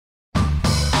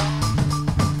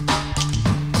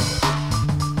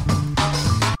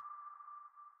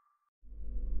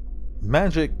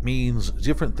Magic means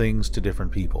different things to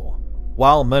different people.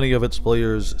 While many of its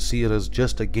players see it as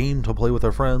just a game to play with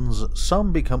their friends,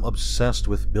 some become obsessed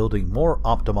with building more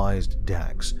optimized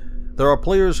decks. There are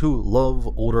players who love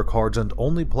older cards and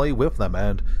only play with them,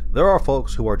 and there are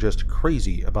folks who are just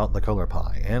crazy about the color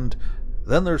pie, and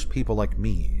then there's people like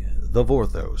me, the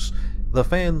Vorthos, the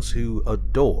fans who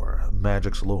adore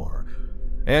Magic's lore.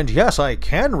 And yes, I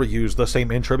can reuse the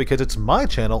same intro because it's my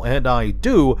channel and I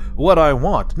do what I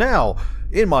want. Now,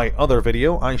 in my other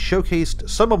video, I showcased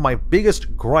some of my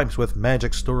biggest gripes with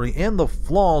Magic's story and the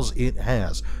flaws it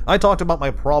has. I talked about my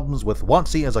problems with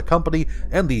WotC as a company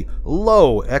and the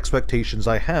low expectations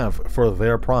I have for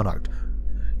their product.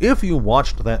 If you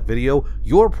watched that video,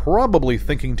 you're probably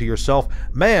thinking to yourself,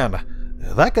 man,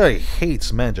 that guy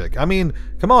hates Magic. I mean,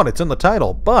 come on, it's in the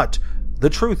title, but the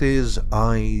truth is,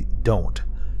 I don't.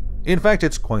 In fact,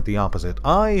 it's quite the opposite.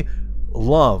 I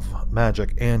love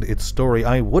Magic and its story.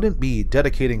 I wouldn't be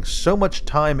dedicating so much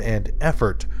time and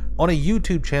effort on a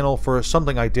YouTube channel for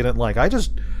something I didn't like.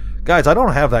 Guys, I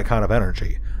don't have that kind of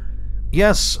energy.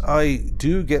 Yes, I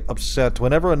do get upset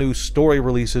whenever a new story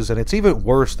releases, and it's even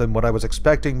worse than what I was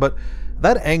expecting, but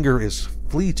that anger is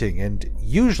fleeting and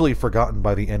usually forgotten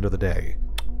by the end of the day.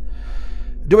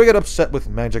 Do I get upset with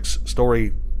Magic's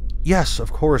story? Yes,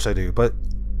 of course I do, but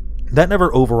that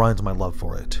never overrides my love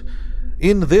for it.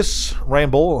 In this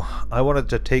ramble, I wanted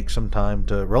to take some time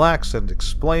to relax and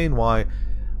explain why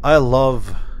I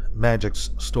love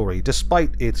Magic's story,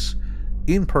 despite its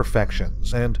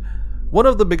imperfections. And one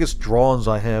of the biggest draws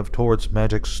I have towards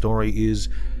Magic's story is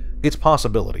its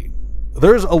possibility.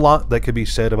 There's a lot that could be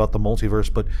said about the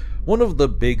multiverse, but one of the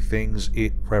big things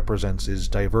it represents is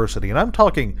diversity. And I'm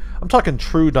talking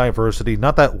true diversity,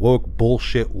 not that woke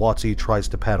bullshit WotC tries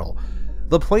to peddle.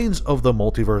 The planes of the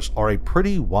multiverse are a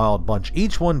pretty wild bunch,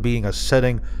 each one being a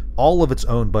setting all of its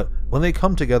own, but when they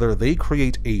come together, they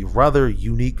create a rather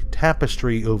unique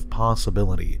tapestry of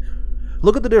possibility.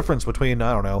 Look at the difference between,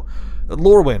 I don't know,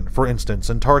 Lorwyn, for instance,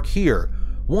 and Tarkir.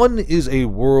 One is a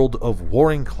world of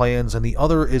warring clans, and the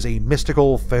other is a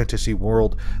mystical fantasy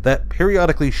world that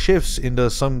periodically shifts into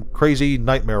some crazy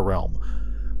nightmare realm.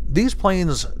 These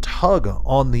planes tug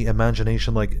on the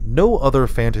imagination like no other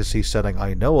fantasy setting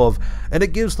I know of, and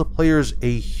it gives the players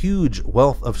a huge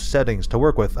wealth of settings to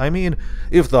work with. I mean,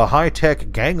 if the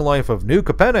high-tech gang life of New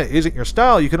Capenna isn't your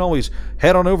style, you can always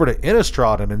head on over to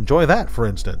Innistrad and enjoy that, for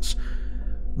instance.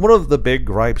 One of the big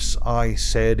gripes I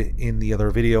said in the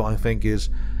other video, I think, is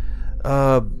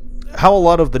how a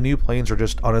lot of the new planes are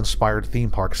just uninspired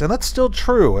theme parks, and that's still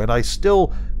true, and I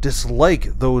still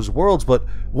dislike those worlds, but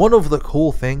one of the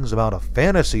cool things about a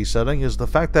fantasy setting is the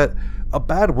fact that a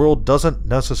bad world doesn't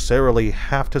necessarily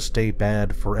have to stay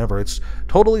bad forever. It's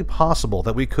totally possible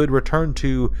that we could return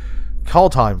to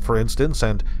Kaldheim, for instance,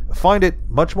 and find it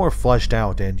much more fleshed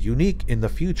out and unique in the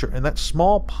future, and that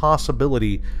small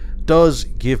possibility does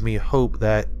give me hope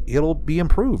that it'll be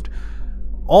improved.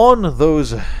 On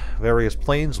those various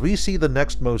planes, we see the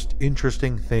next most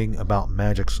interesting thing about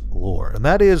Magic's lore, and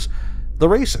that is the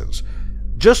races.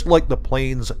 Just like the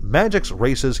planes, Magic's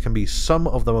races can be some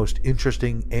of the most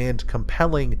interesting and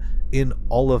compelling in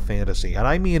all of fantasy. And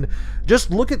I mean,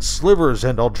 just look at Slivers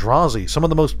and Eldrazi, some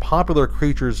of the most popular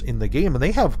creatures in the game, and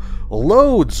they have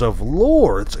loads of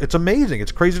lore. It's amazing.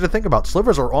 It's crazy to think about.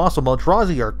 Slivers are awesome.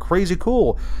 Eldrazi are crazy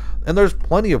cool. And there's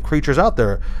plenty of creatures out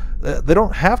there. They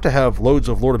don't have to have loads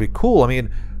of lore to be cool. I mean,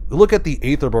 look at the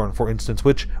Aetherborn, for instance,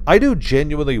 which I do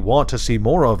genuinely want to see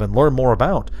more of and learn more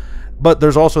about. But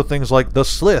there's also things like the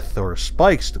Slith or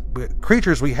Spikes,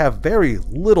 creatures we have very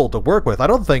little to work with. I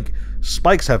don't think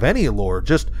Spikes have any lore.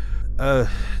 Just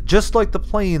like the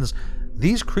planes,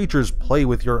 these creatures play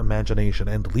with your imagination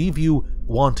and leave you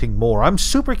wanting more. I'm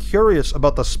super curious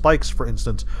about the Spikes, for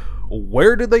instance.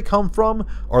 Where did they come from?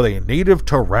 Are they native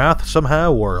to Wrath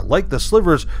somehow? Or like the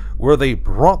Slivers, were they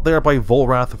brought there by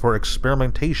Volrath for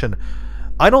experimentation?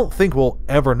 I don't think we'll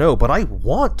ever know, but I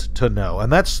want to know,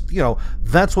 and that's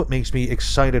what makes me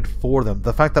excited for them.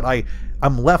 The fact that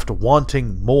I'm left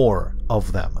wanting more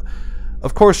of them.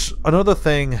 Of course, another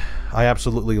thing I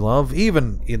absolutely love,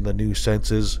 even in the new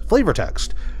sense, is flavor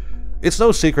text. It's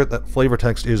no secret that flavor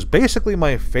text is basically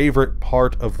my favorite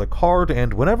part of the card,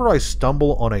 and whenever I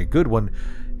stumble on a good one,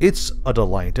 it's a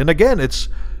delight. And again, it's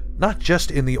not just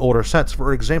in the older sets.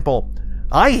 For example,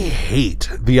 I hate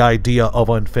the idea of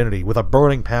Infinity with a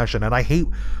burning passion, and I hate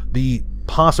the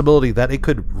possibility that it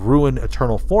could ruin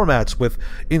Eternal formats with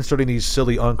inserting these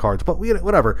silly uncards, but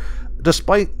whatever.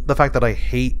 Despite the fact that I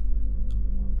hate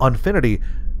Infinity,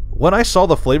 when I saw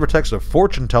the flavor text of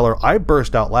Fortune Teller, I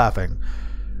burst out laughing.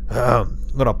 I'm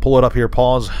gonna pull it up here,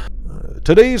 pause.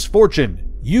 Today's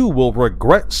fortune. You will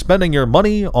regret spending your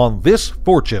money on this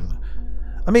fortune.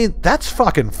 I mean, that's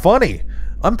fucking funny.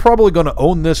 I'm probably going to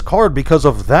own this card because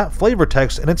of that flavor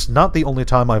text, and it's not the only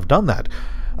time I've done that.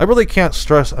 I really can't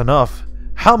stress enough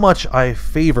how much I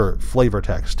favor flavor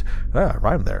text.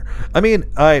 Rhyme there. I mean,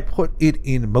 I put it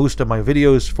in most of my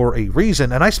videos for a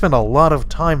reason, and I spend a lot of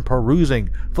time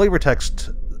perusing flavor text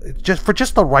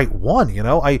just the right one, you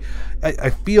know? I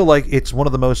feel like it's one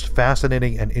of the most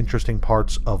fascinating and interesting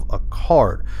parts of a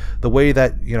card. The way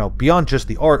that, you know, beyond just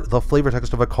the art, the flavor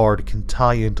text of a card can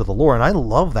tie into the lore, and I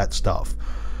love that stuff.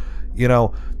 You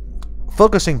know,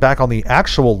 focusing back on the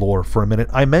actual lore for a minute,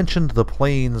 I mentioned the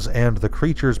planes and the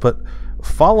creatures, but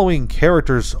following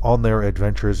characters on their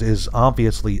adventures is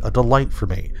obviously a delight for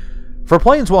me. For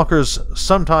Planeswalkers,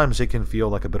 sometimes it can feel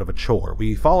like a bit of a chore.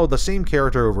 We follow the same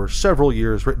character over several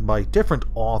years written by different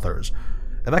authors,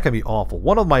 and that can be awful.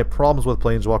 One of my problems with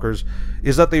Planeswalkers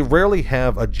is that they rarely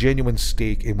have a genuine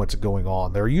stake in what's going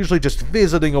on. They're usually just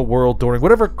visiting a world during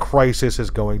whatever crisis is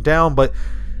going down, but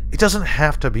it doesn't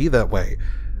have to be that way.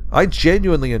 I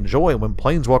genuinely enjoy when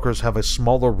Planeswalkers have a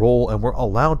smaller role and we're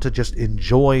allowed to just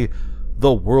enjoy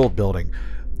the world building.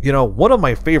 You know, one of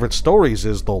my favorite stories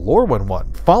is the Lorwyn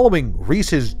one. Following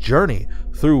Rhys's journey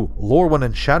through Lorwyn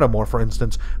and Shadowmoor, for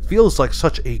instance, feels like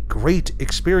such a great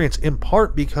experience, in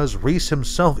part because Rhys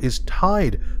himself is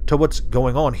tied to what's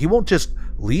going on. He won't just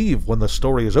leave when the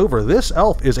story is over. This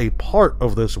elf is a part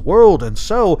of this world, and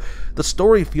so the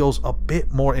story feels a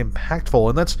bit more impactful.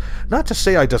 And that's not to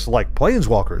say I dislike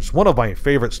Planeswalkers. One of my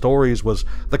favorite stories was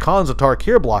the Khans of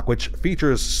Tarkir block, which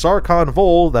features Sarkhan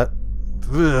Vol, that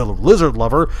lizard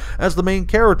lover, as the main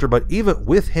character, but even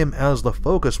with him as the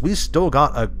focus, we still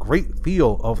got a great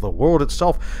feel of the world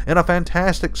itself and a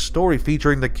fantastic story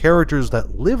featuring the characters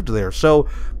that lived there, so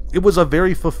it was a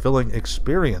very fulfilling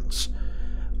experience.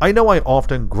 I know I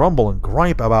often grumble and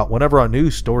gripe about whenever a new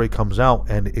story comes out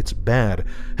and it's bad.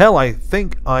 Hell, I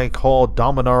think I call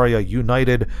Dominaria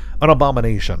United an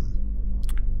abomination.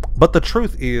 But the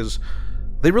truth is,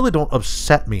 they really don't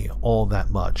upset me all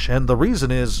that much, and the reason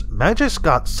is, Magic's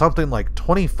got something like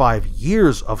 25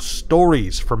 years of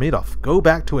stories for me to go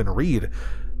back to and read.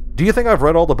 Do you think I've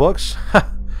read all the books?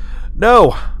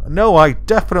 No, I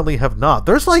definitely have not.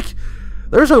 There's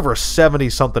over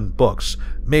 70-something books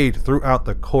made throughout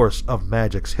the course of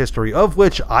Magic's history, of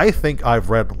which I think I've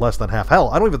read less than half. Hell,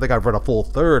 I don't even think I've read a full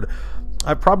third.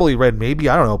 I've probably read maybe,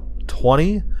 I don't know,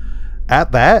 20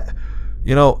 at that.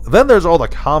 You know, then there's all the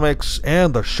comics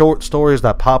and the short stories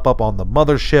that pop up on the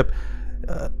mothership.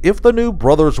 If the new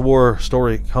Brothers War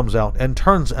story comes out and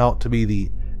turns out to be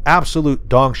the absolute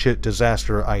dogshit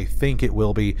disaster I think it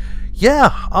will be,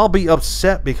 yeah, I'll be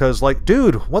upset because, like,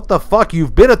 dude, what the fuck?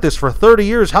 You've been at this for 30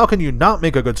 years. How can you not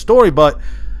make a good story? But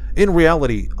in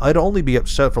reality, I'd only be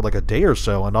upset for like a day or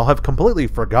so, and I'll have completely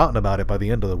forgotten about it by the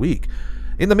end of the week.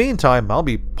 In the meantime, I'll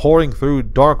be pouring through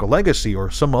Dark Legacy or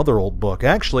some other old book.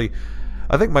 Actually,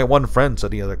 I think my one friend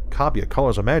said he had a copy of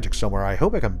Colors of Magic somewhere. I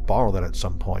hope I can borrow that at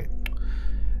some point.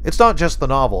 It's not just the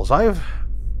novels.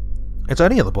 It's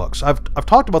any of the books. I've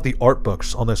talked about the art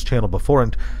books on this channel before,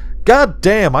 and god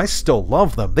damn, I still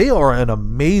love them. They are an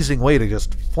amazing way to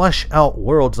just flesh out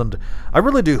worlds, and I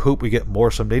really do hope we get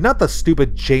more someday. Not the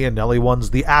stupid Jay and Nelly ones,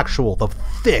 the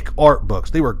thick art books.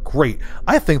 They were great.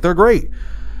 I think they're great.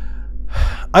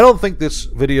 I don't think this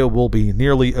video will be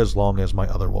nearly as long as my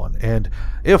other one, and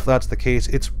if that's the case,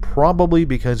 it's probably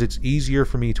because it's easier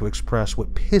for me to express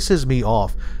what pisses me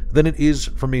off than it is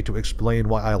for me to explain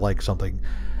why I like something.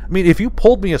 I mean, if you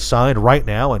pulled me aside right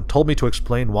now and told me to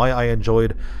explain why I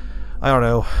enjoyed, I don't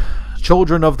know,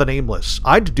 Children of the Nameless,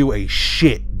 I'd do a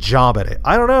shit job at it.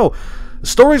 I don't know. The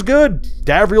story's good.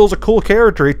 Davriel's a cool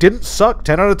character. It didn't suck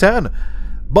 10 out of 10.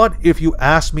 But if you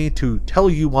asked me to tell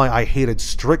you why I hated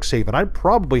Strixhaven, I'd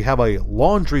probably have a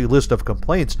laundry list of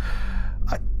complaints.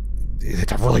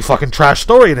 It's a really fucking trash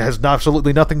story. It has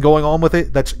absolutely nothing going on with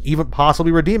it that's even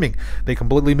possibly redeeming. They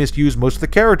completely misuse most of the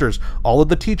characters. All of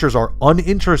the teachers are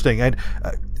uninteresting. And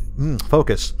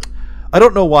focus. I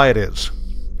don't know why it is.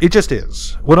 It just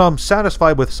is. When I'm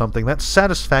satisfied with something, that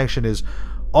satisfaction is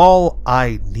all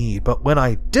I need. But when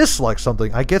I dislike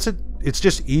something, I guess it's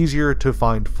just easier to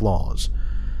find flaws.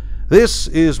 This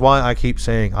is why I keep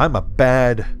saying I'm a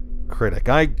bad critic.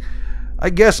 I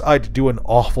guess I'd do an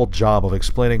awful job of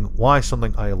explaining why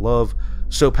something I love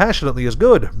so passionately is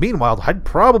good. Meanwhile, I'd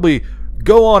probably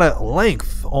go on at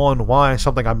length on why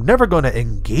something I'm never going to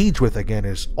engage with again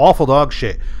is awful dog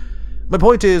shit. My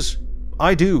point is,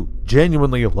 I do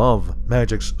genuinely love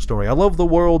Magic's story. I love the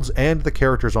worlds and the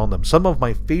characters on them. Some of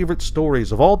my favorite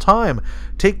stories of all time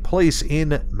take place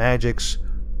in Magic's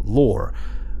lore.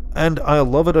 And I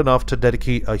love it enough to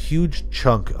dedicate a huge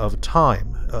chunk of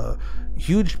time,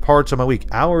 huge parts of my week,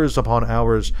 hours upon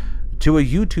hours, to a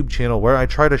YouTube channel where I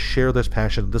try to share this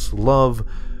passion, this love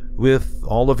with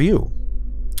all of you.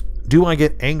 Do I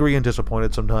get angry and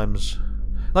disappointed sometimes?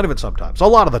 Not even sometimes. A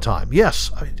lot of the time.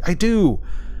 Yes, I do.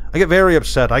 I get very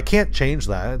upset. I can't change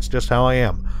that. It's just how I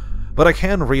am. But I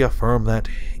can reaffirm that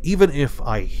even if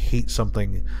I hate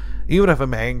something, even if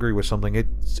I'm angry with something,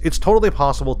 it's totally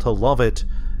possible to love it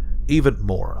even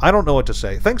more. I don't know what to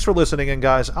say. Thanks for listening, and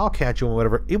guys, I'll catch you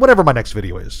in whatever my next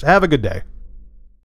video is. Have a good day.